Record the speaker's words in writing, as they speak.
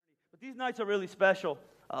These nights are really special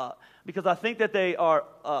because I think that they are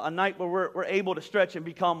a night where we're able to stretch and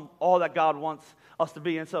become all that God wants us to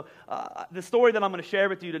be. And so the story that I'm going to share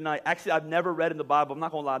with you tonight, actually I've never read in the Bible. I'm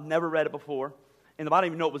not going to lie, I've never read it before. And I didn't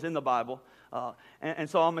even know it was in the Bible. And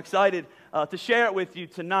so I'm excited to share it with you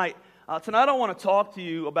tonight. Tonight I want to talk to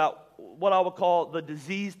you about what I would call the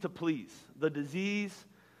disease to please. The disease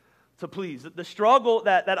to please. The struggle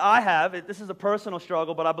that I have, this is a personal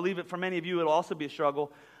struggle, but I believe it for many of you it'll also be a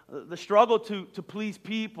struggle. The struggle to please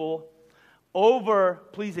people over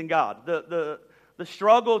pleasing God. The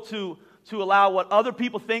struggle to allow what other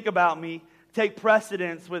people think about me take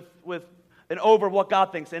precedence with and over what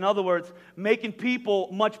God thinks. In other words, making people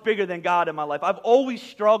much bigger than God in my life. I've always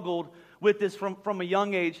struggled with this from a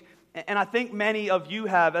young age, and I think many of you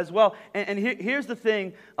have as well. And here's the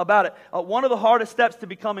thing about it. One of the hardest steps to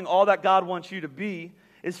becoming all that God wants you to be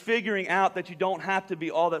is figuring out that you don't have to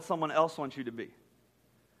be all that someone else wants you to be.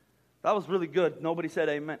 That was really good. Nobody said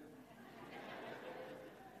amen.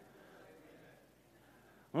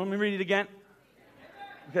 Let me read it again.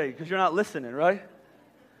 Okay, because you're not listening, right?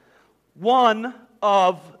 One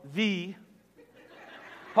of the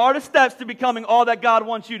hardest steps to becoming all that God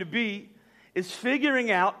wants you to be is figuring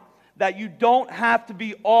out that you don't have to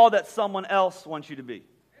be all that someone else wants you to be.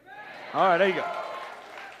 All right, there you go.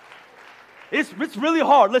 It's really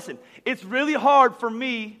hard. Listen, it's really hard for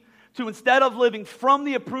me to, instead of living from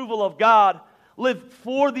the approval of God, live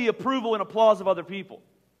for the approval and applause of other people.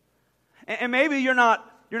 And maybe you're not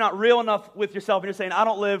real enough with yourself and you're saying, I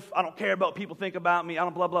don't care about what people think about me, I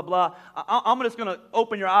don't blah, blah, blah. I'm just going to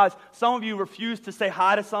open your eyes. Some of you refuse to say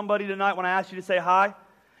hi to somebody tonight when I ask you to say hi.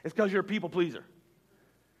 It's because you're a people pleaser.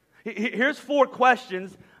 Here's 4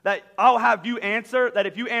 questions that I'll have you answer, that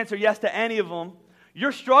if you answer yes to any of them,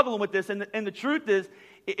 you're struggling with this. And the truth is,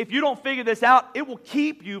 if you don't figure this out, it will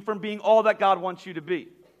keep you from being all that God wants you to be.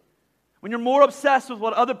 When you're more obsessed with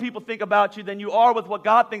what other people think about you than you are with what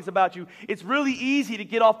God thinks about you, it's really easy to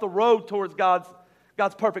get off the road towards God's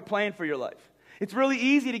perfect plan for your life. It's really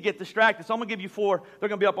easy to get distracted. So I'm going to give you 4. They're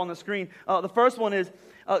going to be up on the screen. The first one is,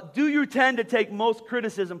 do you tend to take most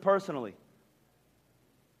criticism personally?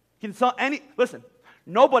 Listen,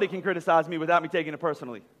 nobody can criticize me without me taking it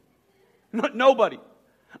personally. Nobody.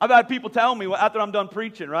 I've had people tell me after I'm done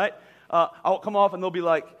preaching, right? I'll come off and they'll be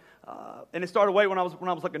like, and it started way when I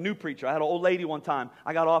was like a new preacher. I had an old lady one time.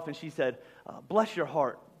 I got off and she said, bless your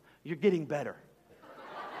heart, you're getting better.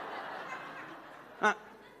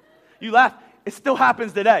 You laugh. It still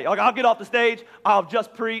happens today. Like, I'll get off the stage, I'll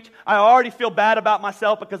just preach. I already feel bad about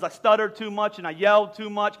myself because I stuttered too much and I yelled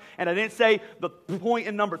too much and I didn't say the point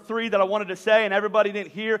in number 3 that I wanted to say, and everybody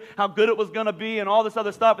didn't hear how good it was going to be and all this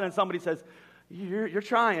other stuff. And then somebody says, you're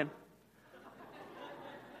trying.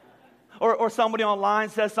 Or somebody online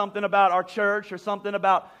says something about our church or something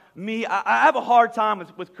about me. I have a hard time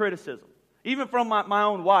with criticism. Even from my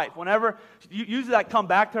own wife. Whenever, usually I come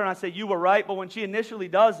back to her and I say, you were right. But when she initially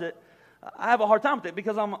does it, I have a hard time with it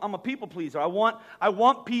because I'm a people pleaser. I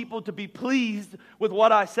want people to be pleased with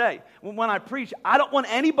what I say. When I preach, I don't want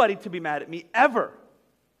anybody to be mad at me, ever.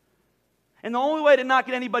 And the only way to not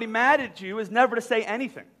get anybody mad at you is never to say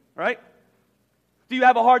anything, right? Do you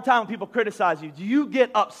have a hard time when people criticize you? Do you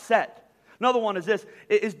get upset? Another one is this,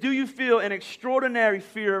 do you feel an extraordinary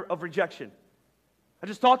fear of rejection? I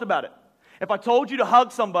just talked about it. If I told you to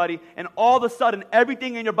hug somebody and all of a sudden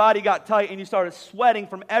everything in your body got tight and you started sweating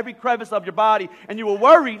from every crevice of your body and you were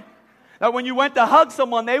worried that when you went to hug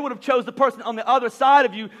someone, they would have chose the person on the other side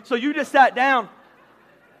of you, so you just sat down.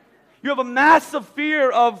 You have a massive fear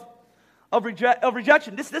of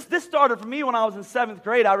rejection. This started for me when I was in 7th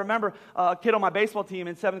grade. I remember a kid on my baseball team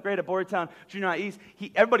in 7th grade at Boyertown Junior High East.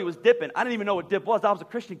 Everybody was dipping. I didn't even know what dip was. I was a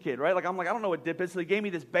Christian kid, right? I don't know what dip is. So he gave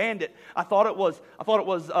me this Bandit. I thought it was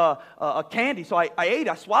a candy. So I ate it.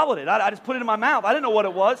 I swallowed it. I just put it in my mouth. I didn't know what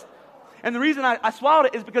it was. And the reason I swallowed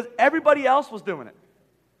it is because everybody else was doing it.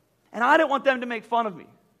 And I didn't want them to make fun of me.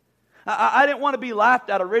 I didn't want to be laughed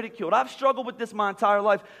at or ridiculed. I've struggled with this my entire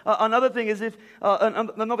life. Another thing is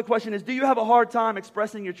another question is, do you have a hard time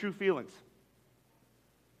expressing your true feelings?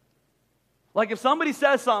 Like if somebody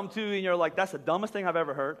says something to you and you're like, that's the dumbest thing I've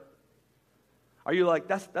ever heard. Are you like,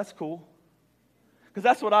 that's cool? Because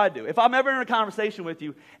that's what I do. If I'm ever in a conversation with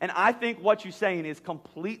you and I think what you're saying is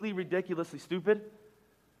completely ridiculously stupid,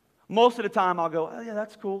 most of the time I'll go, oh yeah,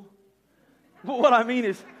 that's cool. But what I mean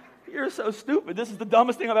is, you're so stupid. This is the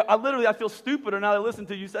dumbest thing I've ever. I feel stupider now that I listen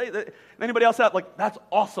to you say that. Anybody else have, like, that's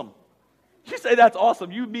awesome. You say that's awesome.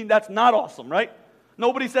 You mean that's not awesome, right?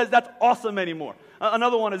 Nobody says that's awesome anymore.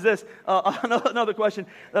 Another one is this. Another question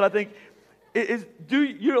that I think is,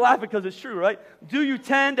 you're laughing because it's true, right? Do you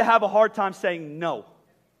tend to have a hard time saying no?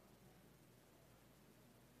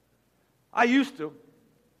 I used to.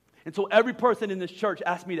 Until every person in this church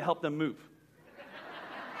asked me to help them move.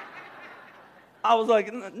 I was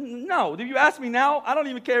like, no, do you ask me now? I don't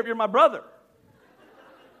even care if you're my brother.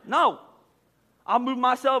 No. I'll move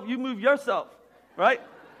myself, you move yourself, right?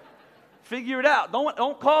 Figure it out.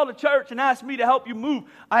 Don't call the church and ask me to help you move.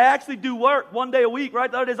 I actually do work 1 day a week,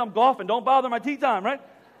 right? The other days I'm golfing. Don't bother my tea time, right?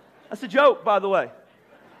 That's a joke, by the way.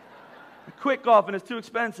 Quit golfing, it's too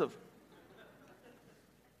expensive.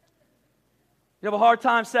 You have a hard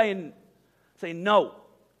time saying no.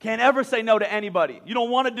 Can't ever say no to anybody. You don't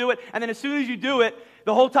want to do it, and then as soon as you do it,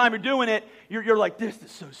 the whole time you're doing it, you're like, this is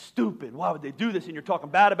so stupid. Why would they do this? And you're talking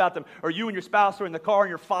bad about them. Or you and your spouse are in the car, and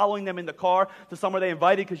you're following them in the car to somewhere they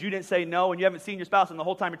invited because you didn't say no, and you haven't seen your spouse, and the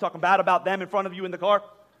whole time you're talking bad about them in front of you in the car.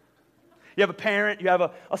 You have a parent, you have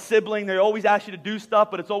a sibling, they always ask you to do stuff,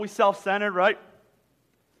 but it's always self-centered, right?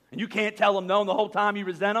 And you can't tell them no, and the whole time you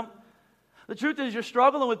resent them. The truth is you're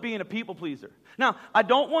struggling with being a people pleaser. Now, I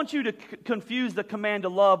don't want you to confuse the command to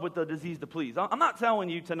love with the disease to please. I'm not telling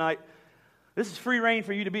you tonight, this is free reign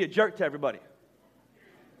for you to be a jerk to everybody.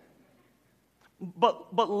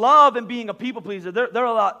 But love and being a people pleaser, they're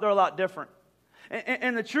a lot different.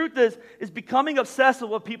 And the truth is becoming obsessed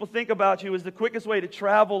with what people think about you is the quickest way to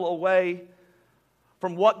travel away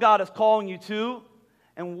from what God is calling you to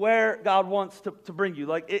and where God wants to bring you.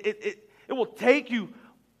 Like it will take you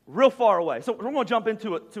real far away. So we're going to jump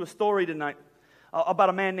into a story tonight about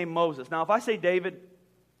a man named Moses. Now, if I say David,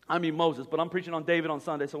 I mean Moses, but I'm preaching on David on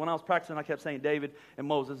Sunday. So when I was practicing, I kept saying David and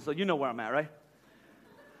Moses. So you know where I'm at, right?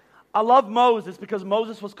 I love Moses because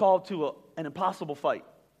Moses was called to an impossible fight.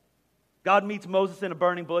 God meets Moses in a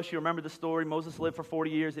burning bush. You remember the story. Moses lived for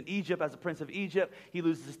 40 years in Egypt as a prince of Egypt. He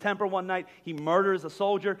loses his temper one night. He murders a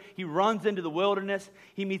soldier. He runs into the wilderness.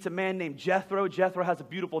 He meets a man named Jethro. Jethro has a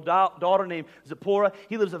beautiful daughter named Zipporah.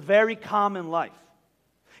 He lives a very common life.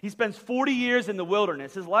 He spends 40 years in the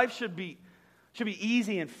wilderness. His life should be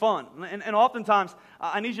easy and fun. And oftentimes,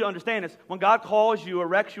 I need you to understand this, when God calls you,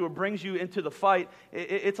 erects you, or brings you into the fight,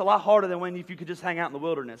 it's a lot harder than if you could just hang out in the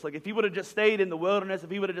wilderness. Like if he would have just stayed in the wilderness, if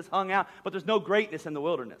he would have just hung out, but there's no greatness in the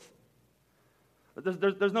wilderness.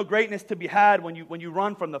 There's no greatness to be had when you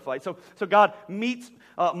run from the fight. So God meets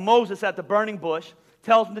Moses at the burning bush,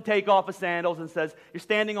 tells him to take off his sandals and says, you're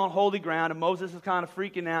standing on holy ground, and Moses is kind of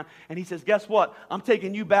freaking out, and he says, guess what? I'm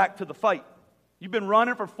taking you back to the fight. You've been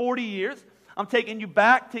running for 40 years. I'm taking you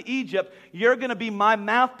back to Egypt. You're going to be my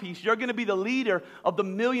mouthpiece. You're going to be the leader of the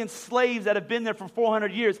million slaves that have been there for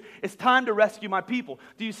 400 years. It's time to rescue my people.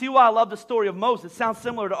 Do you see why I love the story of Moses? It sounds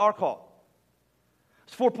similar to our call.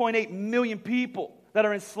 There's 4.8 million people that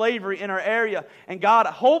are in slavery in our area. And God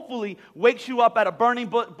hopefully wakes you up at a burning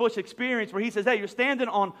bush experience where he says, hey, you're standing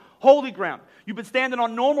on holy ground. You've been standing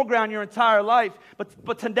on normal ground your entire life.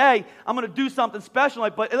 But today, I'm going to do something special.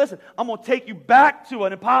 But listen, I'm going to take you back to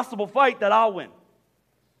an impossible fight that I'll win.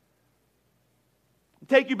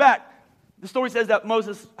 Take you back. The story says that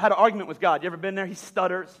Moses had an argument with God. You ever been there? He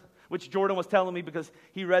stutters, which Jordan was telling me because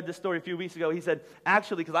he read this story a few weeks ago. He said,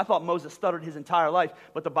 actually, because I thought Moses stuttered his entire life,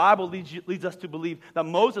 but the Bible leads us to believe that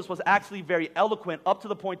Moses was actually very eloquent up to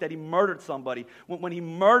the point that he murdered somebody. When he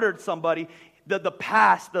murdered somebody, the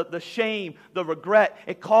past, the shame, the regret,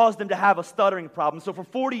 it caused him to have a stuttering problem. So for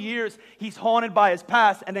 40 years, he's haunted by his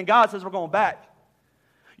past, and then God says, we're going back.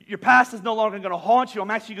 Your past is no longer going to haunt you.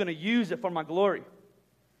 I'm actually going to use it for my glory.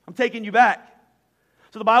 I'm taking you back.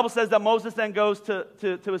 So the Bible says that Moses then goes to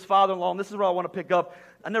his father-in-law, and this is where I want to pick up.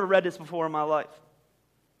 I never read this before in my life.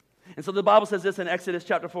 And so the Bible says this in Exodus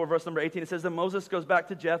chapter 4, verse number 18. It says that Moses goes back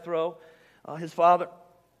to Jethro, his father.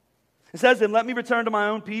 It says, then let me return to my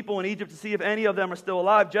own people in Egypt to see if any of them are still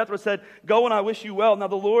alive. Jethro said, go and I wish you well. Now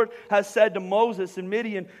the Lord has said to Moses in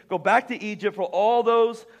Midian, go back to Egypt, for all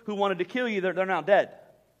those who wanted to kill you, they're now dead.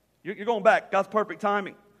 You're going back. God's perfect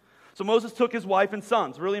timing. So Moses took his wife and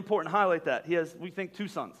sons. Really important to highlight that. He has, we think, 2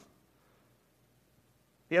 sons.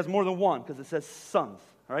 He has more than one because it says sons,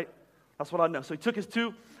 all right? That's what I know. So he took his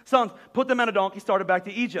 2 sons, put them on a donkey, started back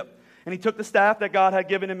to Egypt. And he took the staff that God had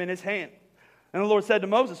given him in his hand. And the Lord said to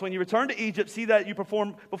Moses, when you return to Egypt, see that you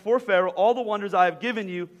perform before Pharaoh all the wonders I have given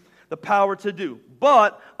you the power to do.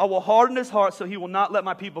 But I will harden his heart so he will not let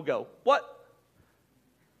my people go. What?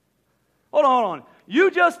 Hold on. You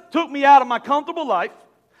just took me out of my comfortable life,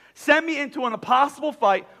 sent me into an impossible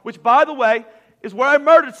fight, which, by the way, is where I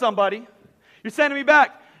murdered somebody. You're sending me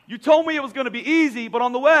back. You told me it was going to be easy, but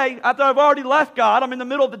on the way, after I've already left God, I'm in the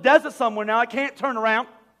middle of the desert somewhere now. I can't turn around.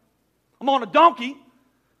 I'm on a donkey.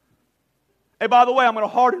 Hey, by the way, I'm going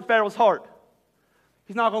to harden Pharaoh's heart.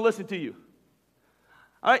 He's not going to listen to you.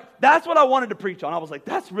 All right? That's what I wanted to preach on. I was like,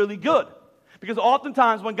 that's really good. Because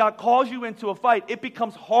oftentimes when God calls you into a fight, it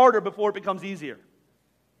becomes harder before it becomes easier.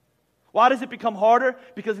 Why does it become harder?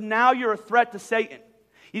 Because now you're a threat to Satan.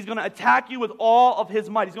 He's going to attack you with all of his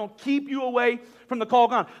might. He's going to keep you away from the call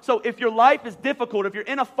of God. So if your life is difficult, if you're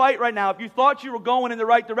in a fight right now, if you thought you were going in the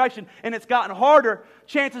right direction and it's gotten harder,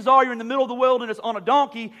 chances are you're in the middle of the wilderness on a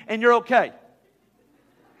donkey and you're okay.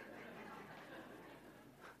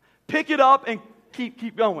 Pick it up and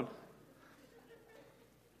keep going.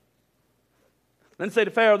 Then say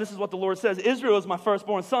to Pharaoh, this is what the Lord says, Israel is my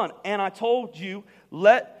firstborn son, and I told you,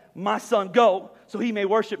 let my son go so he may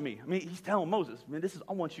worship me. I mean, he's telling Moses, man,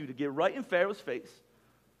 I want you to get right in Pharaoh's face,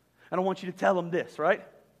 and I want you to tell him this, right?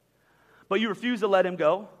 But you refuse to let him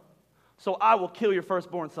go, so I will kill your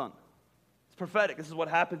firstborn son. It's prophetic. This is what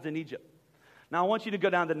happens in Egypt. Now, I want you to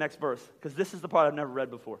go down to the next verse, because this is the part I've never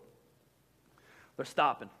read before. They're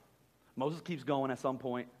stopping. Moses keeps going at some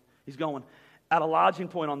point. He's going. At a lodging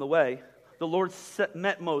point on the way, the Lord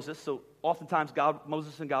met Moses, so oftentimes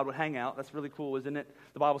Moses and God would hang out. That's really cool, isn't it?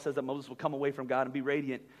 The Bible says that Moses would come away from God and be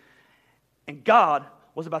radiant. And God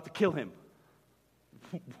was about to kill him.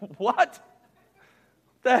 What?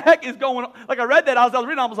 The heck is going on? Like I read that, I was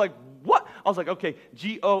reading, I was like, what? I was like, okay,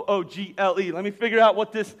 Google. Let me figure out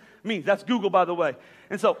what this means. That's Google, by the way.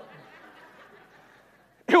 And so,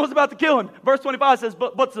 it was about to kill him. Verse 25 says,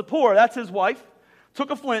 but Zipporah, that's his wife, took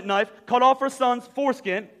a flint knife, cut off her son's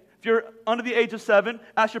foreskin. If you're under the age of 7,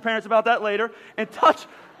 ask your parents about that later, and touch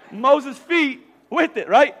Moses' feet with it,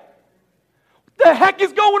 right? What the heck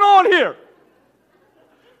is going on here?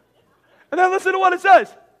 And then listen to what it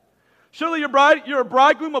says. Surely you're a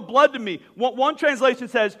bridegroom of blood to me. One translation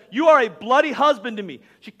says, you are a bloody husband to me.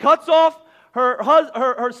 She cuts off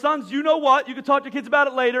her son's you-know-what. You can talk to your kids about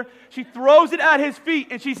it later. She throws it at his feet,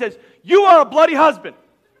 and she says, you are a bloody husband.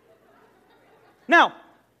 Now,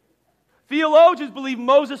 theologians believe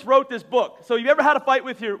Moses wrote this book. So you ever had a fight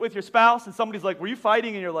with your spouse and somebody's like, were you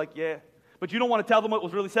fighting? And you're like, yeah. But you don't want to tell them what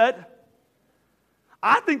was really said?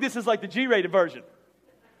 I think this is like the G-rated version.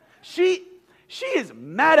 She is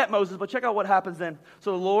mad at Moses, but check out what happens then.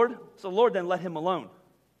 So the Lord then let him alone.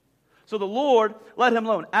 So the Lord let him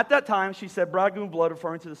alone. At that time, she said, bridegroom blood,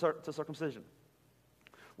 referring to circumcision.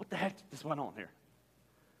 What the heck just went on here?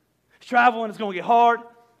 He's traveling, it's going to get hard.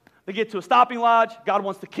 They get to a stopping lodge. God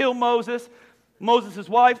wants to kill Moses. Moses'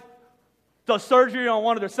 wife does surgery on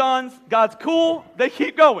one of their sons. God's cool. They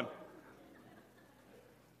keep going.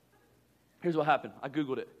 Here's what happened. I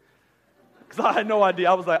Googled it. Because I had no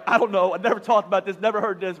idea. I was like, I don't know. I never talked about this, never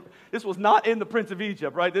heard this. This was not in the Prince of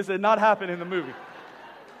Egypt, right? This did not happen in the movie.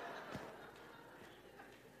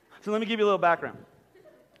 So let me give you a little background.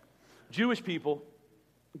 Jewish people,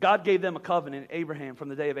 God gave them a covenant, Abraham, from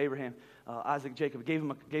the day of Abraham. Isaac, Jacob gave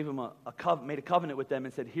him a covenant, made a covenant with them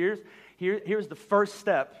and said, here's the first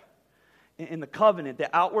step in the covenant,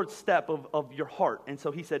 the outward step of your heart. And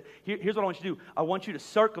so he said, here's what I want you to do. I want you to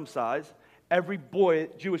circumcise every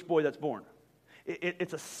Jewish boy that's born.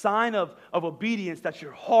 It's a sign of obedience that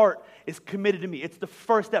your heart is committed to me. It's the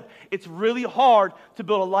first step. It's really hard to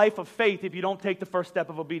build a life of faith if you don't take the first step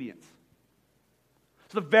of obedience.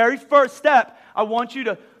 So the very first step, I want you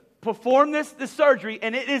to perform this surgery,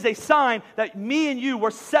 and it is a sign that me and you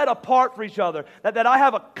were set apart for each other, that I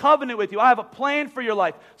have a covenant with you. I have a plan for your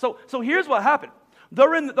life. So here's what happened.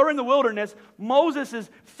 They're in the wilderness. Moses is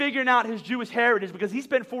figuring out his Jewish heritage because he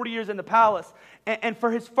spent 40 years in the palace. And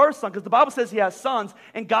for his first son, because the Bible says he has sons,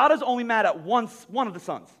 and God is only mad at one of the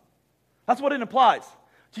sons. That's what it implies.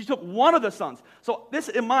 She took one of the sons. So this,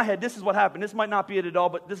 in my head, this is what happened. This might not be it at all,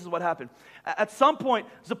 but this is what happened. At some point,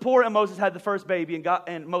 Zipporah and Moses had the first baby,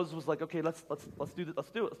 and Moses was like, "Okay, let's do it. Let's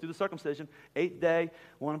do the circumcision. 8th day.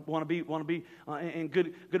 Want to be in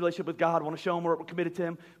good relationship with God. Want to show him we're committed to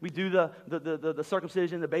Him. We do the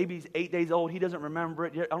circumcision. The baby's 8 days old. He doesn't remember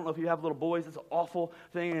it. I don't know if you have little boys. It's an awful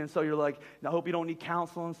thing. And so you're like, I hope you don't need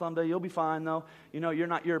counseling someday. You'll be fine though. You know, you're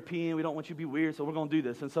not European. We don't want you to be weird. So we're going to do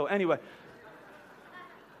this. And so anyway."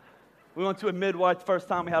 We went to a midwife the first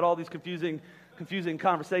time. We had all these confusing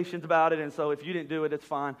conversations about it. And so if you didn't do it, it's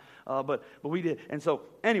fine. But we did. And so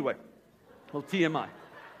anyway, a little TMI.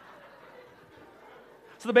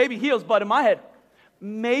 So the baby heals. But in my head,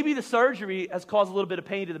 maybe the surgery has caused a little bit of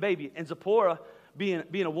pain to the baby. And Zipporah, being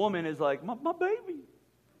a woman, is like, my baby.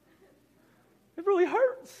 It really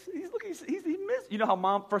hurts. He's missed. You know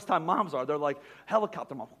how first-time moms are. They're like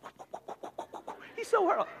helicopter mom. He's so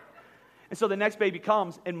hurt. And so the next baby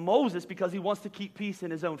comes, and Moses, because he wants to keep peace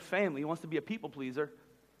in his own family, he wants to be a people pleaser,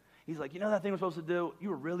 he's like, you know that thing we're supposed to do?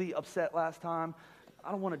 You were really upset last time.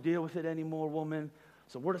 I don't want to deal with it anymore, woman,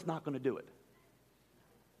 so we're just not going to do it.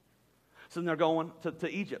 So then they're going to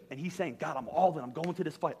Egypt, and he's saying, God, I'm all in. I'm going to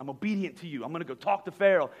this fight. I'm obedient to you. I'm going to go talk to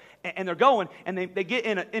Pharaoh. And they're going, and they get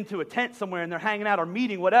into a tent somewhere, and they're hanging out or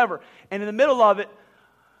meeting, whatever. And in the middle of it,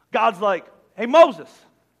 God's like, hey, Moses,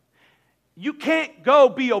 you can't go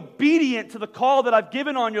be obedient to the call that I've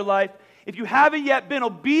given on your life if you haven't yet been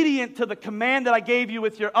obedient to the command that I gave you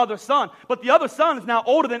with your other son. But the other son is now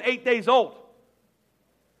older than 8 days old.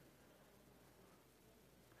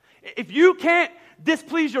 If you can't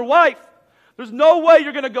displease your wife, there's no way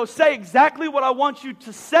you're going to go say exactly what I want you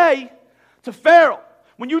to say to Pharaoh.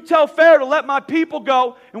 When you tell Pharaoh to let my people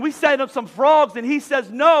go, and we send up some frogs, and he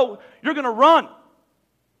says no, you're going to run.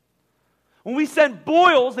 When we send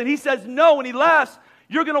boils, and he says no, and he laughs,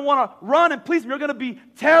 you're going to want to run and please him. You're going to be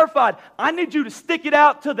terrified. I need you to stick it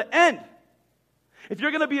out to the end. If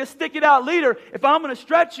you're going to be a stick-it-out leader, if I'm going to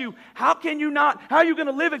stretch you, how are you going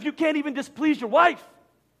to live if you can't even displease your wife?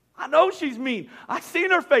 I know she's mean. I've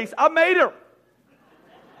seen her face. I made her.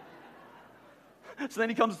 So then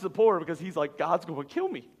he comes to Zipporah because he's like, God's going to kill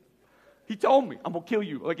me. He told me, I'm going to kill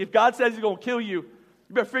you. Like, if God says he's going to kill you,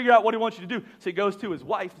 you better figure out what he wants you to do. So he goes to his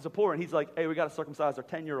wife, Zipporah, and he's like, hey, we got to circumcise our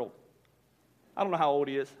 10-year-old. I don't know how old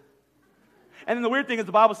he is. And then the weird thing is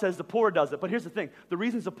the Bible says Zipporah does it. But here's the thing. The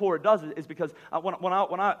reason Zipporah does it is because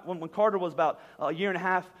when Carter was about a year and a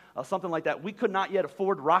half, something like that, we could not yet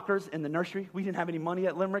afford rockers in the nursery. We didn't have any money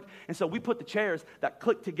at Limerick. And so we put the chairs that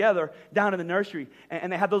click together down in the nursery.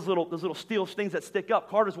 And they have those little steel things that stick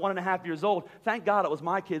up. Carter's 1.5 years old. Thank God it was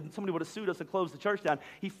my kid. Somebody would have sued us and closed the church down.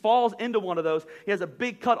 He falls into one of those. He has a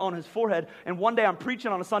big cut on his forehead. And one day I'm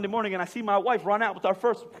preaching on a Sunday morning, and I see my wife run out with our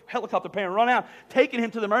first helicopter parent, run out, taking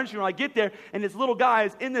him to the emergency room. I get there, and this little guy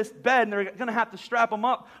is in this bed, and they're going to have to strap him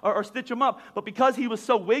up or stitch him up. But because he was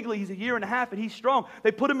so wiggly, he's a year and a half, and he's strong,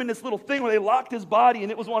 they put him in this little thing where they locked his body,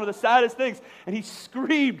 and it was one of the saddest things. And he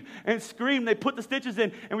screamed and screamed. They put the stitches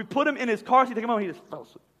in, and we put him in his car seat. Take him home, and he just fell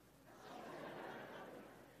asleep.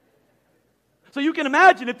 So you can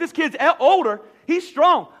imagine if this kid's older, he's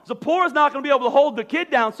strong. Zipporah's not going to be able to hold the kid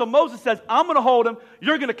down, so Moses says, I'm going to hold him,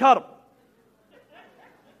 you're going to cut him.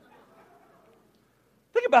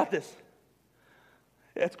 Think about this.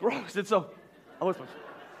 Yeah, it's gross. And so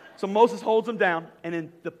Moses holds him down, and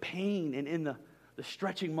in the pain and in the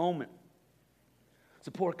stretching moment,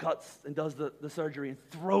 Zipporah cuts and does the surgery and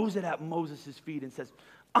throws it at Moses' feet and says,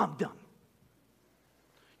 I'm done.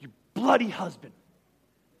 You bloody husband.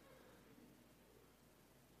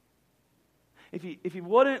 If he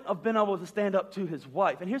wouldn't have been able to stand up to his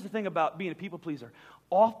wife, and here's the thing about being a people pleaser,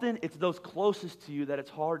 often it's those closest to you that it's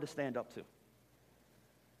hard to stand up to.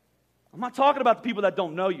 I'm not talking about the people that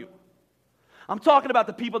don't know you. I'm talking about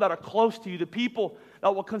the people that are close to you, the people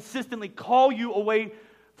that will consistently call you away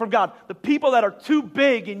from God, the people that are too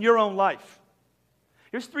big in your own life.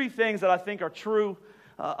 Here's 3 things that I think are true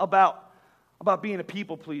about being a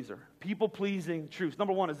people pleaser. People pleasing truths.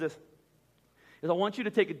 Number 1 is this. I want you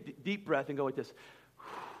to take a deep breath and go like this.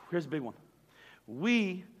 Here's a big one.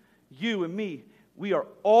 We, you and me, we are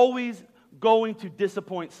always going to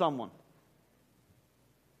disappoint someone.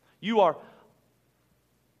 You are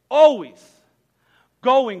always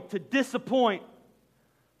going to disappoint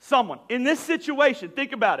someone. In this situation,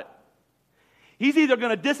 think about it. He's either going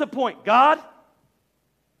to disappoint God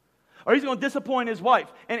or he's going to disappoint his wife.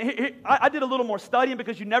 And I did a little more studying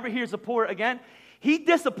because you never hear Zipporah again. He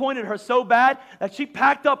disappointed her so bad that she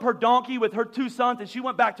packed up her donkey with her 2 sons and she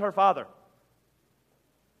went back to her father.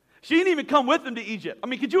 She didn't even come with him to Egypt. I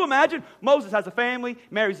mean, could you imagine? Moses has a family,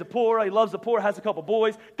 marries Zipporah, he loves Zipporah, has a couple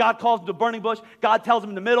boys. God calls him to a burning bush. God tells him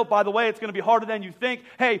in the middle, by the way, it's going to be harder than you think.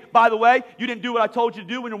 Hey, by the way, you didn't do what I told you to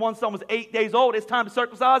do when your one son was 8 days old. It's time to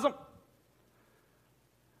circumcise him.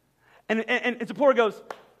 And Zipporah goes,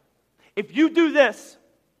 if you do this,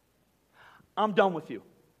 I'm done with you.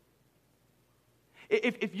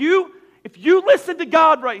 If you listen to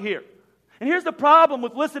God right here, and here's the problem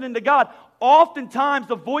with listening to God. Oftentimes,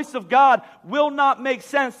 the voice of God will not make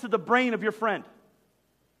sense to the brain of your friend.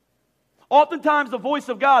 Oftentimes, the voice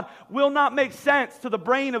of God will not make sense to the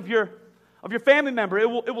brain of your family member. It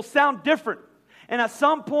will sound different. And at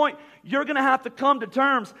some point, you're going to have to come to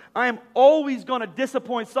terms, I am always going to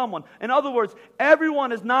disappoint someone. In other words,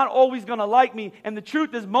 everyone is not always going to like me. And the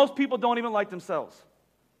truth is, most people don't even like themselves.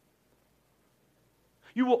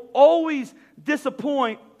 You will always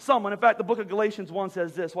disappoint someone. In fact, the book of Galatians 1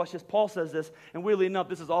 says this. Watch this. Paul says this. And weirdly enough,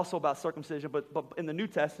 this is also about circumcision. But in the New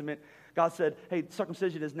Testament, God said, hey,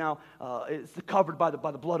 circumcision is now it's covered by the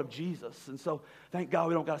blood of Jesus. And so, thank God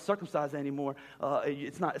we don't got to circumcise anymore.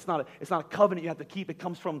 It's not a covenant you have to keep. It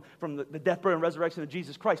comes from the death, burial, and resurrection of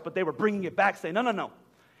Jesus Christ. But they were bringing it back, saying, no.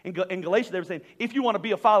 In Galatians, they were saying, if you want to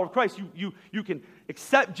be a follower of Christ, you can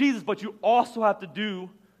accept Jesus, but you also have to do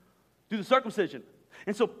the circumcision.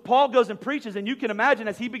 And so Paul goes and preaches, and you can imagine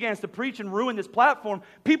as he begins to preach and ruin this platform,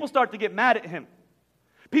 people start to get mad at him.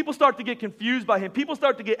 People start to get confused by him. People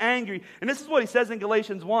start to get angry. And this is what he says in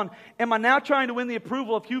Galatians 1. Am I now trying to win the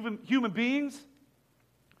approval of human beings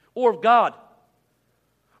or of God?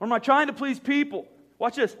 Or am I trying to please people?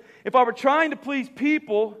 Watch this. If I were trying to please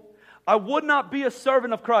people, I would not be a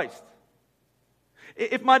servant of Christ.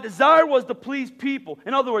 If my desire was to please people,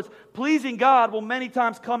 in other words, pleasing God will many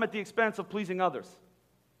times come at the expense of pleasing others.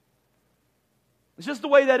 It's just the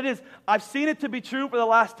way that it is. I've seen it to be true for the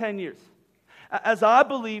last 10 years. As I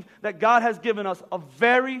believe that God has given us a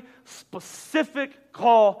very specific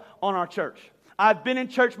call on our church. I've been in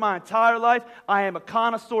church my entire life. I am a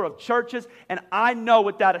connoisseur of churches, and I know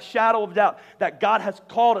without a shadow of doubt that God has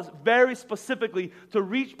called us very specifically to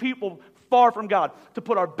reach people far from God, to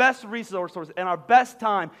put our best resources and our best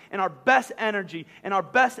time and our best energy and our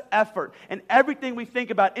best effort and everything we think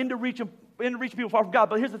about into reaching people far from God.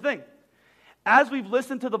 But here's the thing. As we've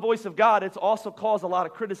listened to the voice of God, it's also caused a lot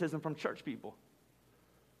of criticism from church people.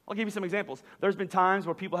 I'll give you some examples. There's been times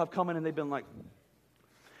where people have come in and they've been like,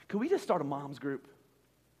 can we just start a mom's group?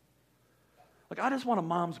 Like, I just want a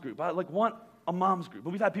mom's group. I want a mom's group.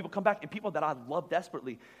 And we've had people come back, and people that I love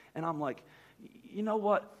desperately. And I'm like, you know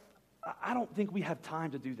what? I don't think we have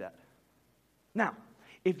time to do that. Now,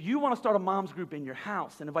 if you want to start a mom's group in your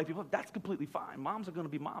house and invite people, that's completely fine. Moms are going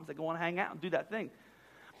to be moms. They want to hang out and do that thing.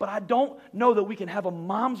 But I don't know that we can have a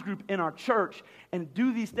mom's group in our church and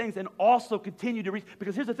do these things and also continue to reach.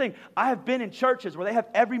 Because here's the thing. I have been in churches where they have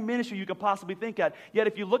every ministry you could possibly think at. Yet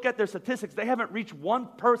if you look at their statistics, they haven't reached one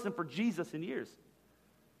person for Jesus in years.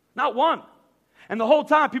 Not one. And the whole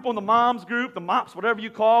time, people in the moms group, the mops, whatever you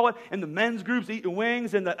call it, in the men's groups eating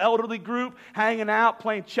wings, in the elderly group hanging out,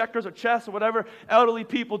 playing checkers or chess or whatever elderly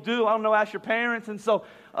people do. I don't know, ask your parents. And so...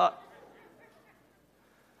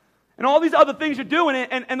 and all these other things you're doing,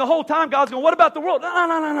 and the whole time God's going, what about the world?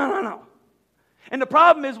 No. And the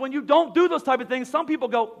problem is when you don't do those type of things, some people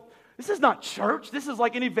go, this is not church. This is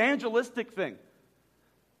like an evangelistic thing.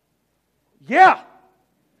 Yeah.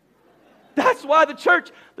 That's why the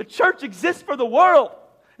church exists for the world.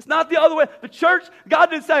 It's not the other way. The church, God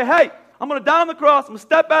didn't say, hey, I'm going to die on the cross. I'm going to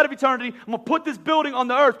step out of eternity. I'm going to put this building on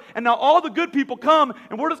the earth. And now all the good people come,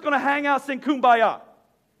 and we're just going to hang out, sing Kumbaya.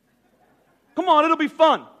 Come on, it'll be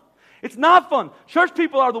fun. It's not fun. Church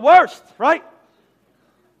people are the worst, right?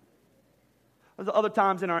 There's other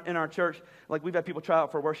times in our church, like we've had people try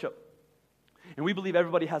out for worship. And we believe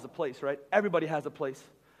everybody has a place, right? Everybody has a place.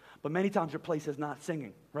 But many times your place is not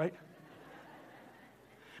singing, right?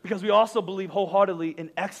 Because we also believe wholeheartedly in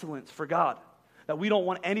excellence for God. That we don't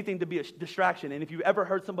want anything to be a distraction. And if you've ever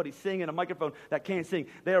heard somebody sing in a microphone that can't sing,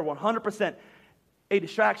 they are 100% a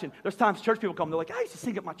distraction. There's times church people come, they're like, I used to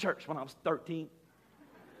sing at my church when I was 13.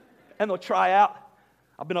 And they'll try out.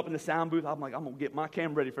 I've been up in the sound booth. I'm like, I'm going to get my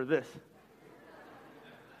camera ready for this.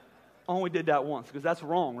 I only did that once because that's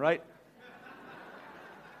wrong, right?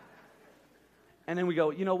 And then we go,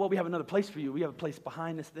 you know what? We have another place for you. We have a place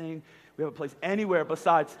behind this thing. We have a place anywhere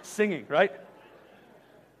besides singing, right?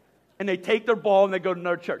 And they take their ball and they go to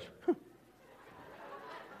another church.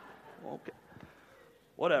 Okay.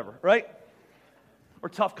 Whatever, right? Or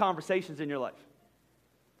tough conversations in your life.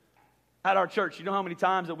 At our church, you know how many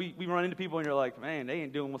times that we run into people and you're like, man, they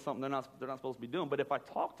ain't doing something they're not supposed to be doing. But if I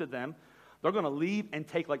talk to them, they're going to leave and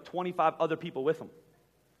take like 25 other people with them.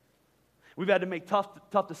 We've had to make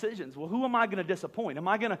tough decisions. Well, who am I going to disappoint? Am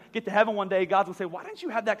I going to get to heaven one day, God's going to say, why didn't you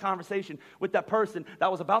have that conversation with that person that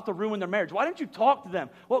was about to ruin their marriage? Why didn't you talk to them?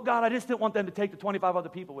 Well, God, I just didn't want them to take the 25 other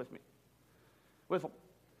people with them.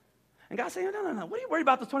 And God's saying, no. What are you worried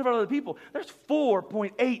about those 25 other people? There's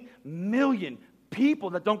 4.8 million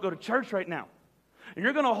people that don't go to church right now. And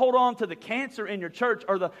you're going to hold on to the cancer in your church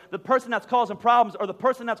or the person that's causing problems or the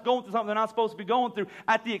person that's going through something they're not supposed to be going through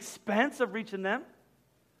at the expense of reaching them.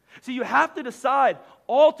 So you have to decide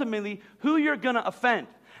ultimately who you're going to offend.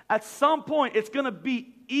 At some point, it's going to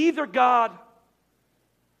be either God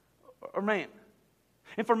or man.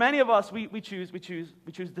 And for many of us, we choose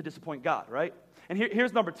to disappoint God, right? And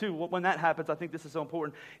here's number two. When that happens, I think this is so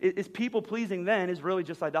important. Is people pleasing then is really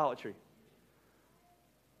just idolatry.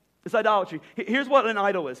 It's idolatry. Here's what an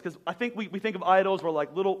idol is, because I think we think of idols were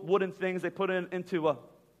like little wooden things they put into a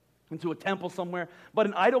temple somewhere. But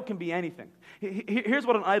an idol can be anything. Here's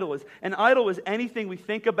what an idol is. An idol is anything we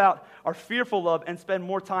think about, are fearful of, and spend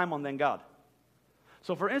more time on than God.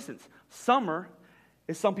 So for instance, summer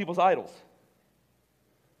is some people's idols.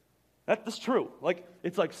 That's true. Like,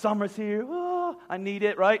 it's like summer's here. Oh, I need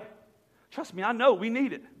it, right? Trust me, I know we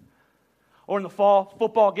need it. Or in the fall,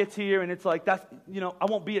 football gets here, and it's like, I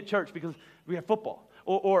won't be at church because we have football.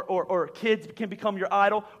 Or kids can become your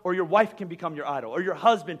idol, or your wife can become your idol, or your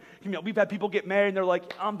husband. We've had people get married, and they're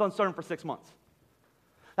like, I'm done serving for 6 months.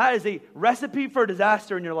 That is a recipe for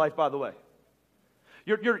disaster in your life, by the way.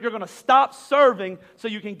 You're going to stop serving so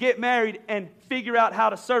you can get married and figure out how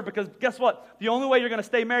to serve, because guess what? The only way you're going to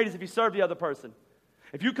stay married is if you serve the other person.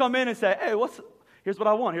 If you come in and say, hey, here's what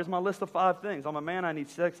I want. Here's my list of 5 things. I'm a man. I need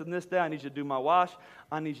sex on this day. I need you to do my wash.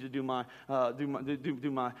 I need you to do my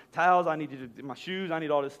towels. I need you to do my shoes. I need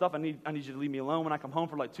all this stuff. I need you to leave me alone when I come home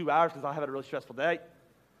for like 2 hours because I have had a really stressful day.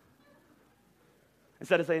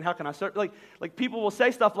 Instead of saying, how can I serve? Like people will say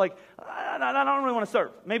stuff like, I don't really want to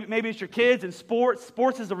serve. Maybe it's your kids and sports.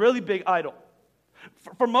 Sports is a really big idol.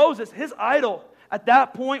 For Moses, his idol at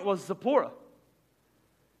that point was Zipporah.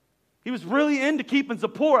 He was really into keeping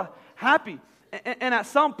Zipporah happy. And at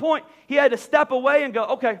some point, he had to step away and go,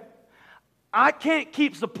 okay, I can't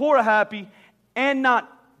keep Zipporah happy and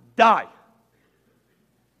not die.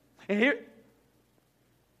 And here,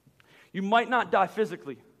 you might not die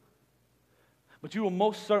physically, but you will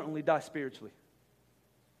most certainly die spiritually.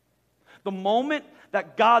 The moment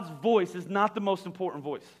that God's voice is not the most important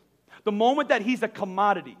voice, the moment that he's a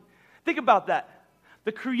commodity. Think about that.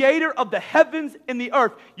 The creator of the heavens and the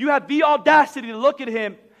earth, you have the audacity to look at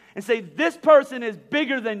him and say, this person is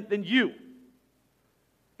bigger than you.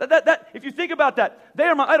 If you think about that, they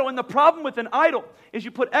are my idol. And the problem with an idol is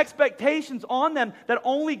you put expectations on them that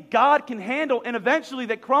only God can handle, and eventually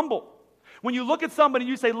they crumble. When you look at somebody and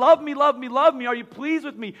you say, love me, love me, love me, are you pleased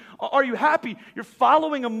with me? Are you happy? You're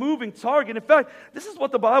following a moving target. In fact, this is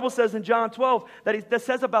what the Bible says in John 12 that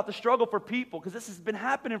says about the struggle for people, because this has been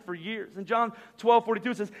happening for years. In John 12:42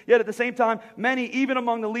 it says, yet at the same time, many, even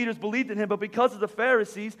among the leaders, believed in him, but because of the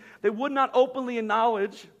Pharisees, they would not openly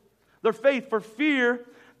acknowledge their faith for fear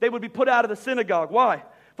they would be put out of the synagogue. Why?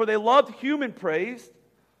 For they loved human praise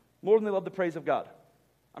more than they loved the praise of God.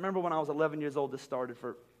 I remember when I was 11 years old, this started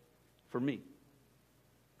for me.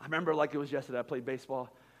 I remember like it was yesterday, I played baseball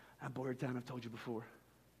at Boyertown, I've told you before.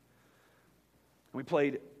 And we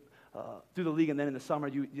played through the league, and then in the summer,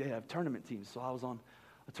 you have tournament teams. So I was on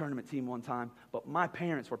a tournament team one time, but my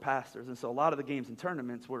parents were pastors, and so a lot of the games and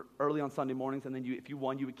tournaments were early on Sunday mornings, and then if you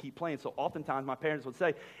won, you would keep playing. So oftentimes my parents would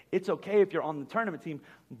say, it's okay if you're on the tournament team,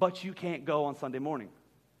 but you can't go on Sunday morning.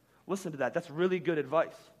 Listen to that. That's really good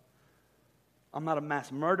advice. I'm not a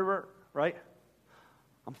mass murderer, right?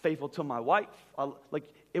 I'm faithful to my wife.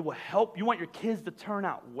 It will help. You want your kids to turn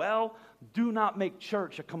out well? Do not make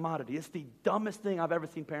church a commodity. It's the dumbest thing I've ever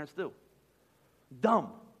seen parents do.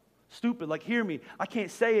 Dumb. Stupid. Hear me. I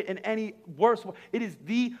can't say it in any worse way. It is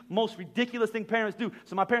the most ridiculous thing parents do.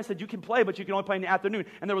 So my parents said, you can play, but you can only play in the afternoon.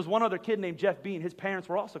 And there was one other kid named Jeff Bean. His parents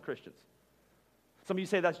were also Christians. Some of you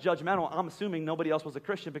say that's judgmental. I'm assuming nobody else was a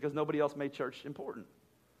Christian because nobody else made church important.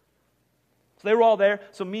 So they were all there,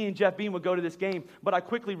 so me and Jeff Bean would go to this game, but I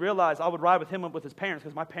quickly realized I would ride with him and with his parents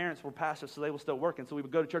because my parents were pastors, so they were still working, so we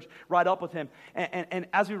would go to church, ride up with him, and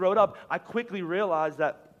as we rode up, I quickly realized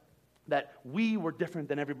that we were different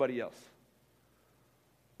than everybody else.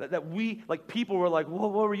 That we, people were like, whoa,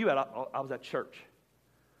 where were you at? I was at church.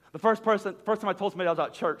 The first time I told somebody I was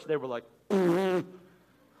at church, they were like, I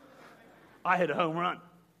hit a home run.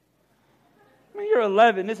 I mean, you're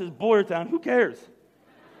 11, this is Boyertown, who cares?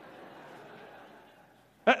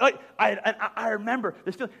 I remember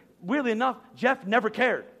this feeling. Weirdly enough, Jeff never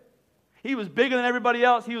cared. He was bigger than everybody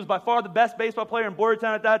else. He was by far the best baseball player in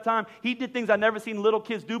Boyertown at that time. He did things I'd never seen little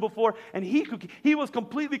kids do before, and he was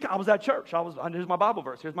completely. I was at church. Here's my Bible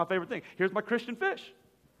verse. Here's my favorite thing. Here's my Christian fish.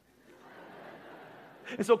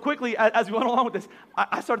 And so quickly, as we went along with this,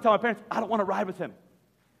 I started telling my parents, I don't want to ride with him.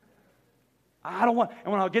 I don't want,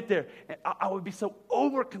 and when I would get there, I would be so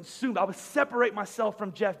overconsumed. I would separate myself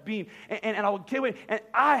from Jeff Bean, and I would get away. And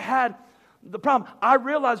I had the problem. I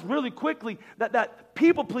realized really quickly that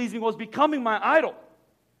people-pleasing was becoming my idol.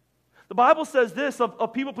 The Bible says this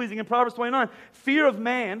of people-pleasing in Proverbs 29, fear of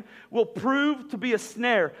man will prove to be a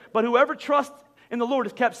snare, but whoever trusts in the Lord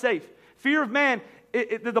is kept safe. Fear of man,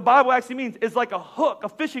 the Bible actually means, is like a hook, a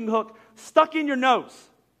fishing hook, stuck in your nose.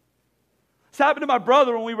 This happened to my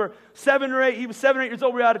brother when we were 7 or 8. He was 7 or 8 years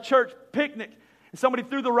old. We were at a church picnic. And somebody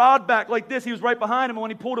threw the rod back like this. He was right behind him. And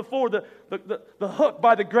when he pulled it forward, the hook,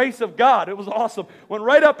 by the grace of God, it was awesome, went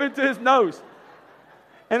right up into his nose.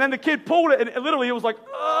 And then the kid pulled it, and literally it was like,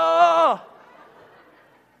 ah!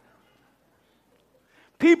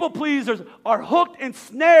 People pleasers are hooked and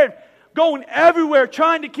snared, going everywhere,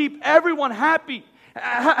 trying to keep everyone happy.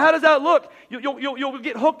 How does that look? You'll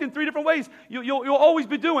get hooked in 3 different ways. You'll always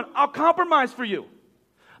be doing, I'll compromise for you.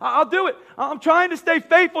 I'll do it. I'm trying to stay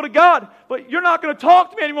faithful to God, but you're not going to talk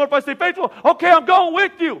to me anymore if I stay faithful. Okay, I'm going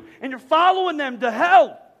with you. And you're following them to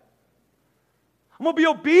hell. I'm going to be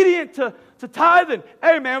obedient to tithing.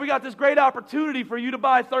 Hey, man, we got this great opportunity for you to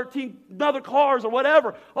buy 13 other cars or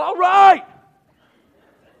whatever. All right.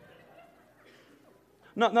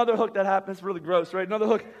 Another hook that happens. It's really gross, right? Another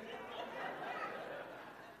hook.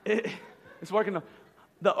 It's working.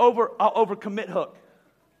 I'll overcommit hook.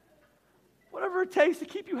 Whatever it takes to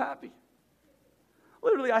keep you happy.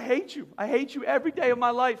 Literally, I hate you. I hate you every day of my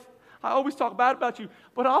life. I always talk bad about you,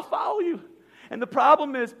 but I'll follow you. And the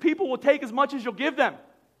problem is people will take as much as you'll give them.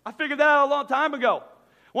 I figured that out a long time ago.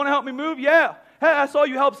 Want to help me move? Yeah. Hey, I saw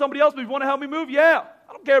you help somebody else move. You want to help me move? Yeah.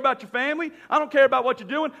 I don't care about your family. I don't care about what you're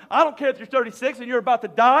doing. I don't care if you're 36 and you're about to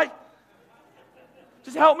die.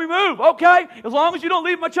 Just help me move, okay? As long as you don't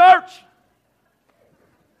leave my church.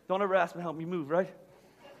 Don't ever ask me to help me move, right?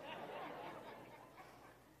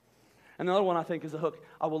 Another one I think is a hook.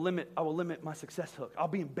 I will limit my success hook. I'll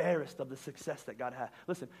be embarrassed of the success that God has.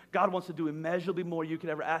 Listen, God wants to do immeasurably more you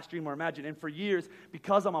could ever ask, dream, or imagine. And for years,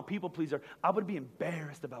 because I'm a people pleaser, I would be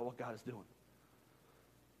embarrassed about what God is doing.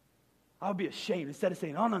 I would be ashamed instead of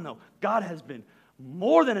saying, no. God has been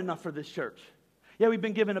more than enough for this church. Yeah, we've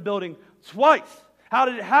been given a building twice. How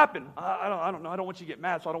did it happen? I don't know. I don't want you to get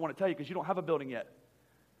mad, so I don't want to tell you because you don't have a building yet.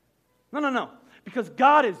 No. Because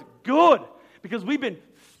God is good. Because we've been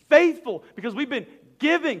faithful. Because we've been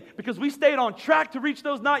giving. Because we stayed on track to reach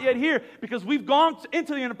those not yet here. Because we've gone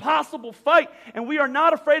into the impossible fight. And we are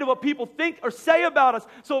not afraid of what people think or say about us.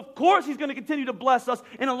 So of course He's going to continue to bless us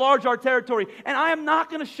and enlarge our territory. And I am not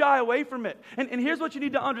going to shy away from it. And here's what you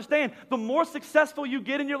need to understand. The more successful you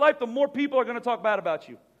get in your life, the more people are going to talk bad about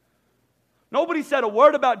you. Nobody said a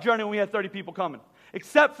word about Journey when we had 30 people coming.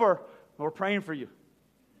 Except for, we're praying for you.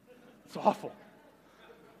 It's awful.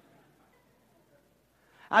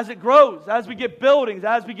 As it grows, as we get buildings,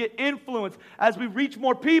 as we get influence, as we reach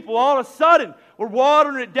more people, all of a sudden, we're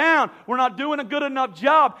watering it down. We're not doing a good enough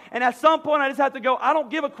job. And at some point, I just have to go, I don't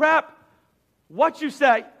give a crap what you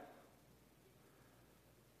say.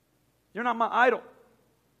 You're not my idol.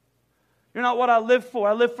 You're not what I live for.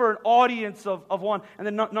 I live for an audience of one. And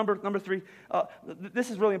then number three, this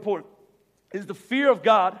is really important, is the fear of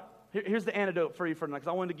God. Here's the antidote for you for tonight,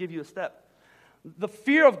 because I wanted to give you a step. The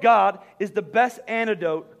fear of God is the best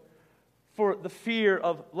antidote for the fear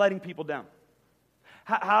of letting people down.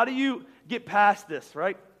 How do you get past this,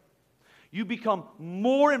 right? You become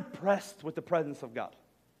more impressed with the presence of God.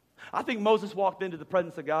 I think Moses walked into the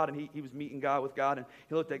presence of God, and he was meeting God with God, and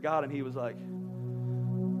he looked at God, and he was like,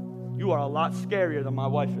 you are a lot scarier than my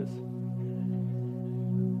wife is.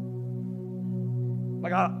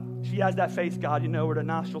 Like, she has that face, God, where the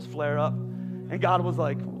nostrils flare up. And God was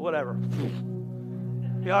like, whatever.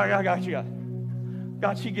 Yeah, I got you, God.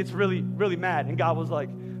 God, she gets really, really mad. And God was like,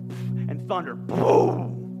 and thunder,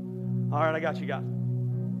 boom. All right, I got you, God.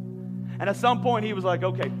 And at some point, he was like,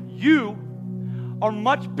 okay, you are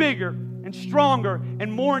much bigger and stronger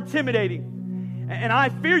and more intimidating. And I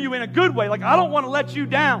fear you in a good way. Like, I don't want to let you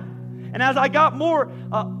down. And as I got more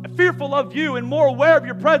fearful of you and more aware of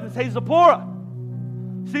your presence, hey, Zipporah,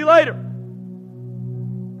 see you later.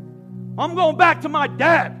 I'm going back to my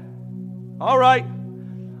dad. All right.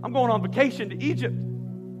 I'm going on vacation to Egypt.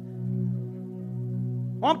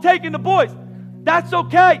 I'm taking the boys. That's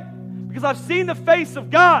okay, because I've seen the face of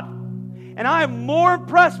God, and I am more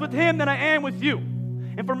impressed with Him than I am with you.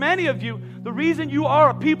 And for many of you, the reason you are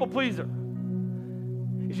a people pleaser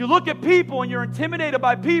is you look at people and you're intimidated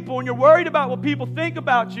by people and you're worried about what people think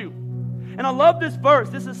about you. And I love this verse.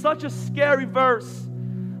 This is such a scary verse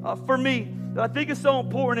for me that I think is so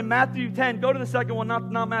important. In Matthew 10, go to the second one,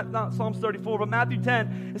 not Psalms 34, but Matthew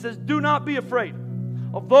 10, it says, do not be afraid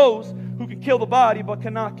of those who can kill the body but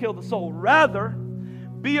cannot kill the soul. Rather,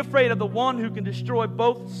 be afraid of the one who can destroy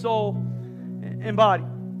both soul and body.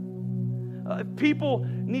 People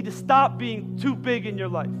need to stop being too big in your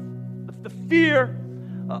life. The fear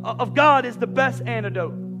of God is the best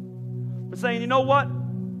antidote. But saying, you know what?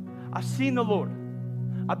 I've seen the Lord.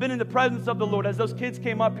 I've been in the presence of the Lord. As those kids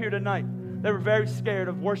came up here tonight, they were very scared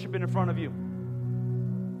of worshiping in front of you.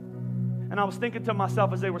 And I was thinking to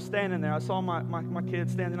myself as they were standing there, I saw my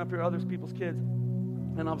kids standing up here, other people's kids.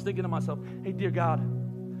 And I was thinking to myself, hey, dear God,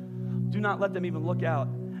 do not let them even look out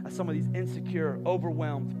at some of these insecure,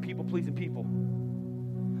 overwhelmed, people-pleasing people.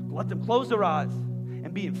 Let them close their eyes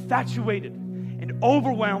and be infatuated and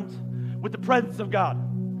overwhelmed with the presence of God.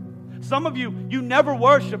 Some of you never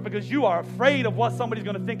worship because you are afraid of what somebody's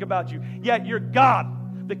going to think about you. Yet your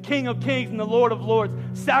God, the King of Kings and the Lord of Lords,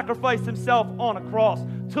 sacrificed Himself on a cross,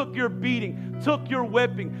 took your beating, took your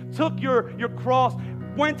whipping, took your cross,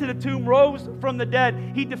 went to the tomb, rose from the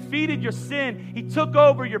dead. He defeated your sin. He took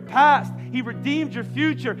over your past. He redeemed your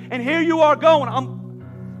future. And here you are going,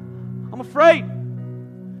 I'm afraid.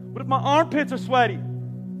 What if my armpits are sweaty?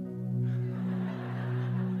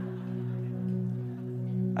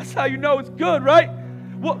 That's how you know it's good, right?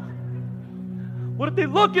 What if they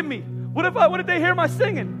look at me? What if they hear my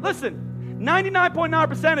singing? Listen,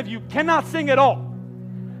 99.9% of you cannot sing at all.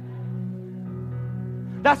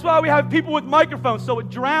 That's why we have people with microphones, so it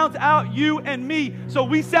drowns out you and me, so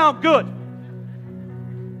we sound good.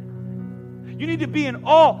 You need to be in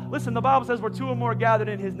awe. Listen, the Bible says where two or more are gathered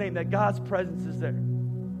in His name, that God's presence is there.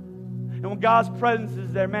 And when God's presence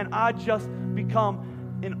is there, man, I just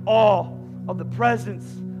become in awe of the presence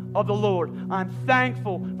of the Lord. I'm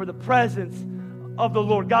thankful for the presence of the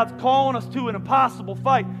Lord. God's calling us to an impossible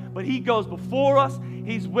fight, but He goes before us.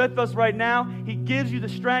 He's with us right now. He gives you the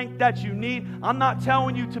strength that you need. I'm not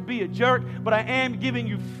telling you to be a jerk, but I am giving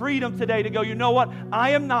you freedom today to go, you know what? I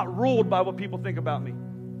am not ruled by what people think about me.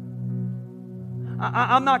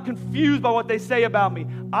 I'm not confused by what they say about me.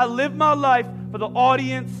 I live my life for the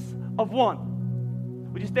audience of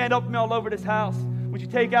one. Would you stand up with me all over this house? Would you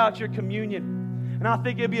take out your communion? And I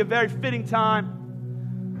think it'd be a very fitting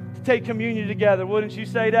time to take communion together. Wouldn't you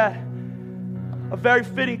say that? A very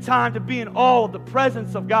fitting time to be in awe of the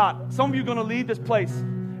presence of God. Some of you are going to leave this place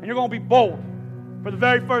and you're going to be bold for the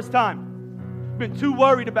very first time. You've been too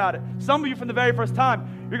worried about it. Some of you from the very first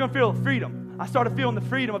time, you're going to feel freedom. I started feeling the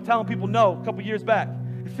freedom of telling people no a couple years back.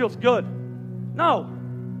 It feels good. No.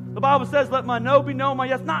 The Bible says, let my no be no, my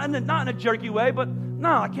yes. Not in a jerky way, but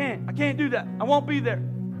no, I can't. I can't do that. I won't be there.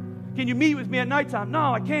 Can you meet with me at nighttime?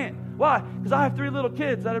 No, I can't. Why? Because I have 3 little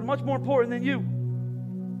kids that are much more important than you.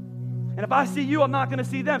 And if I see you, I'm not going to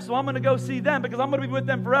see them. So I'm going to go see them because I'm going to be with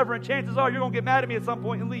them forever. And chances are you're going to get mad at me at some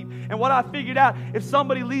point and leave. And what I figured out, if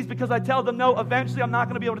somebody leaves because I tell them no, eventually I'm not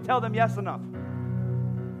going to be able to tell them yes enough.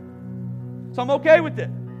 So I'm okay with it.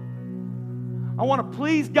 I want to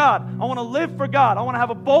please God. I want to live for God. I want to have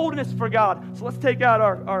a boldness for God. So let's take out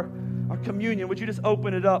our communion. Would you just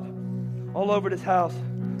open it up all over this house?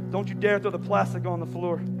 Don't you dare throw the plastic on the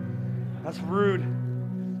floor. That's rude.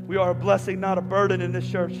 We are a blessing, not a burden in this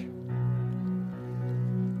church.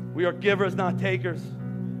 We are givers, not takers.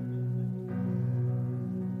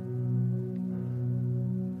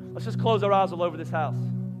 Let's just close our eyes all over this house.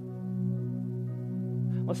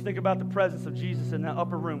 Let's think about the presence of Jesus in that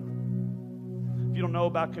upper room. If you don't know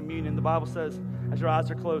about communion, the Bible says, as your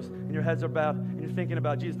eyes are closed and your heads are bowed and you're thinking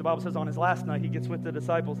about Jesus, the Bible says on his last night, he gets with the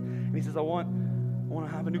disciples and he says, I want to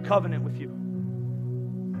have a new covenant with you.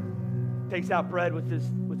 Takes out bread with his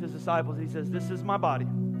disciples and he says, this is my body.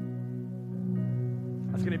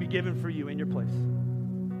 That's going to be given for you in your place.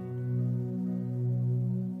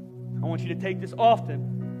 I want you to take this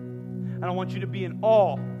often, and I want you to be in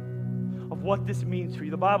awe of what this means for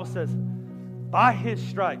you. The Bible says, by his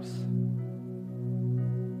stripes,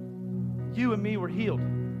 you and me were healed.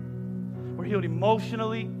 We're healed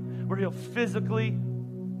emotionally. We're healed physically.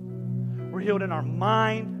 We're healed in our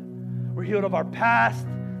mind. We're healed of our past,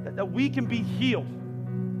 that we can be healed.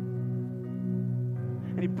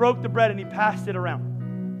 And he broke the bread and he passed it around.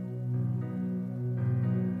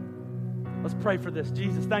 Let's pray for this.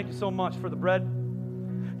 Jesus, thank you so much for the bread.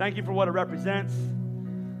 Thank you for what it represents.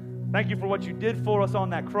 Thank you for what you did for us on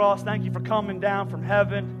that cross. Thank you for coming down from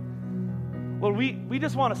heaven. Lord, we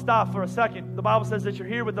just want to stop for a second. The Bible says that you're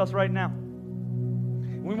here with us right now.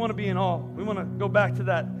 We want to be in awe. We want to go back to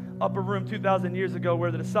that upper room 2,000 years ago where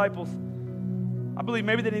the disciples, I believe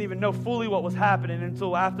maybe they didn't even know fully what was happening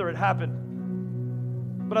until after it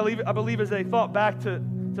happened. But I believe as they thought back to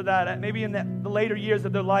that, maybe in the later years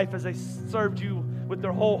of their life as they served you with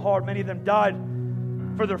their whole heart, many of them died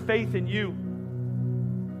for their faith in you.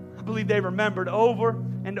 I believe they remembered over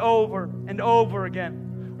and over and over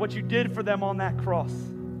again what you did for them on that cross,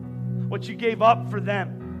 what you gave up for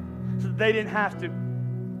them so that they didn't have to.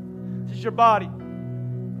 This is your body.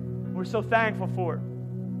 We're so thankful for it.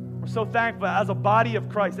 We're so thankful as a body of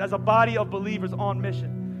Christ, as a body of believers on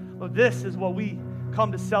mission. Lord, this is what we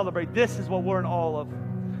come to celebrate. This is what we're in awe of.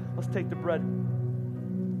 Let's take the bread.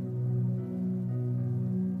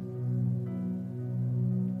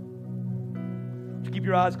 Just keep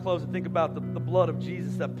your eyes closed and think about the blood of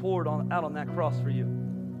Jesus that poured out on that cross for you.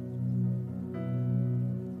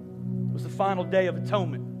 It was the final day of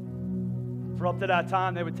atonement. For up to that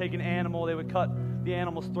time, they would take an animal, they would cut the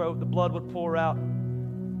animal's throat, the blood would pour out.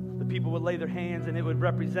 The people would lay their hands, and it would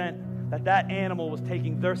represent that animal was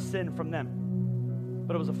taking their sin from them.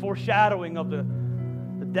 But it was a foreshadowing of the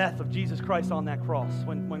death of Jesus Christ on that cross.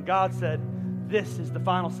 When God said, this is the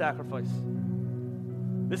final sacrifice.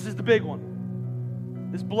 This is the big one.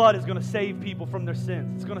 This blood is going to save people from their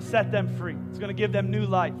sins. It's going to set them free. It's going to give them new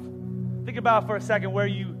life. Think about for a second where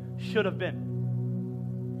you should have been.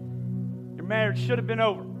 Your marriage should have been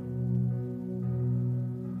over.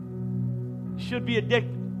 You should be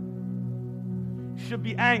addicted. You should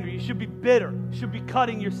be angry. You should be bitter. You should be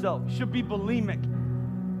cutting yourself. You should be bulimic.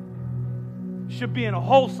 You should be in a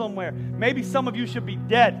hole somewhere. Maybe some of you should be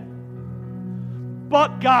dead.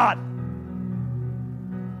 But God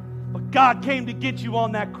came to get you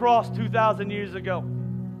on that cross 2,000 years ago.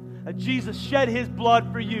 That Jesus shed his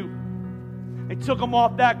blood for you. They took him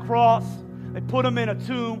off that cross. They put him in a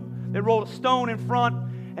tomb. They rolled a stone in front.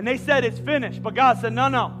 And they said it's finished. But God said,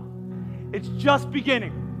 no. It's just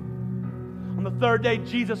beginning. On the third day,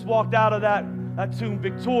 Jesus walked out of that tomb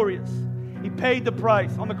victorious. He paid the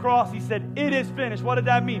price. On the cross, he said, it is finished. What did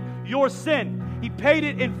that mean? Your sin. He paid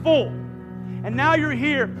it in full. And now you're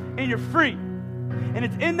here and you're free. And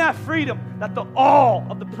it's in that freedom that the awe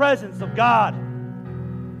of the presence of God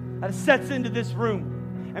that sets into this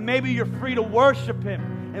room. And maybe you're free to worship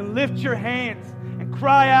him and lift your hands and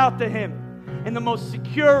cry out to him in the most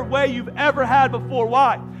secure way you've ever had before.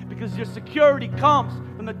 Why? Because your security comes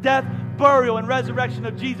from the death, burial, and resurrection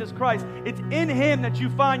of Jesus Christ. It's in him that you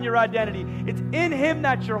find your identity. It's in him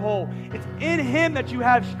that you're whole. It's in him that you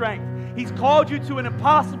have strength. He's called you to an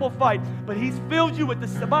impossible fight, but he's filled you with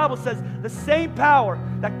the Bible says the same power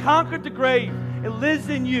that conquered the grave. It lives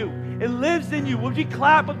in you. It lives in you. Would you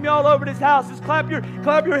clap with me all over this house? Just clap your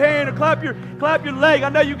hand or clap your leg. I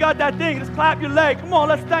know you got that thing. Just clap your leg. Come on,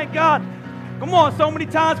 let's thank God. Come on. So many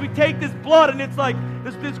times we take this blood and it's like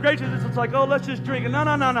this graciousness. It's like, oh, let's just drink it.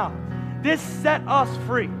 No. This set us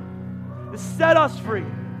free. This set us free.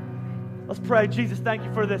 Let's pray. Jesus, thank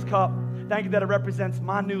you for this cup. Thank you that it represents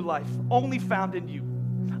my new life, only found in you.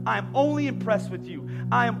 I am only impressed with you.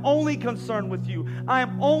 I am only concerned with you. I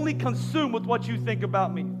am only consumed with what you think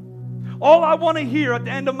about me. All I want to hear at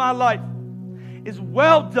the end of my life is,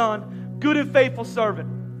 well done, good and faithful servant.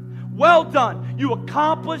 Well done. You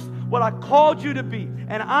accomplished what I called you to be.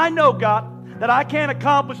 And I know, God, that I can't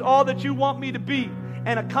accomplish all that you want me to be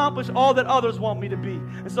and accomplish all that others want me to be.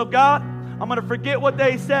 And so, God, I'm going to forget what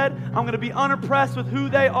they said. I'm going to be unimpressed with who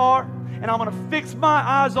they are. And I'm going to fix my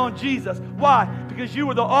eyes on Jesus. Why? Because you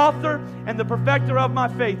were the author and the perfecter of my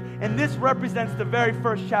faith. And this represents the very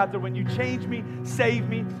first chapter when you changed me, saved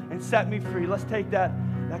me, and set me free. Let's take that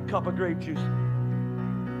cup of grape juice. I'm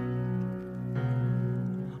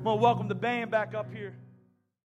going to welcome the band back up here.